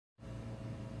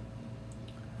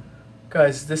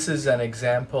Guys, this is an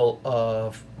example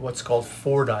of what's called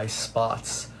Fordyce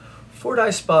spots.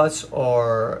 Fordyce spots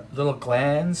are little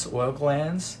glands, oil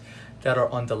glands, that are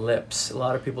on the lips. A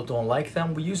lot of people don't like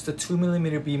them. We use the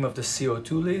 2mm beam of the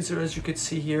CO2 laser, as you can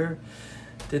see here.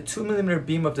 The 2mm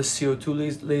beam of the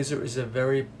CO2 laser is a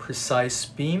very precise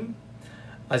beam.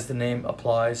 As the name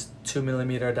applies,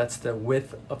 2mm, that's the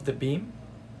width of the beam.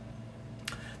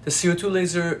 The CO2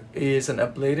 laser is an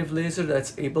ablative laser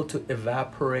that's able to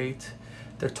evaporate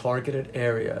the targeted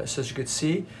area. So as you can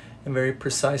see, in very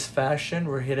precise fashion,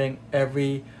 we're hitting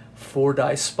every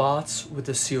Fordyce spots with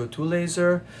the CO2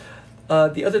 laser.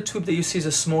 The other tube that you see is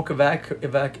a smoke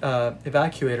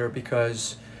evacuator,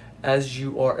 because as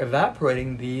you are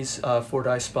evaporating these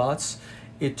Fordyce spots,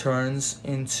 it turns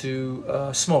into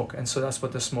smoke, and so that's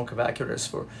what the smoke evacuator is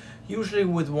for. Usually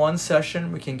with one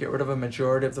session, we can get rid of a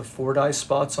majority of the Fordyce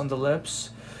spots on the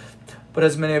lips. But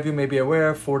as many of you may be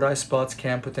aware, Fordyce spots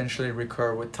can potentially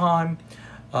recur with time,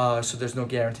 so there's no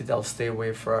guarantee they'll stay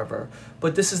away forever.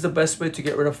 But this is the best way to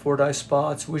get rid of Fordyce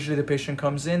spots. Usually the patient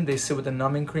comes in, they sit with a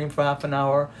numbing cream for half an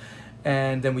hour,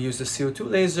 and then we use the CO2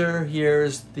 laser.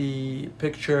 Here's the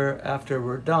picture after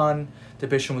we're done. The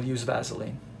patient will use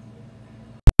Vaseline.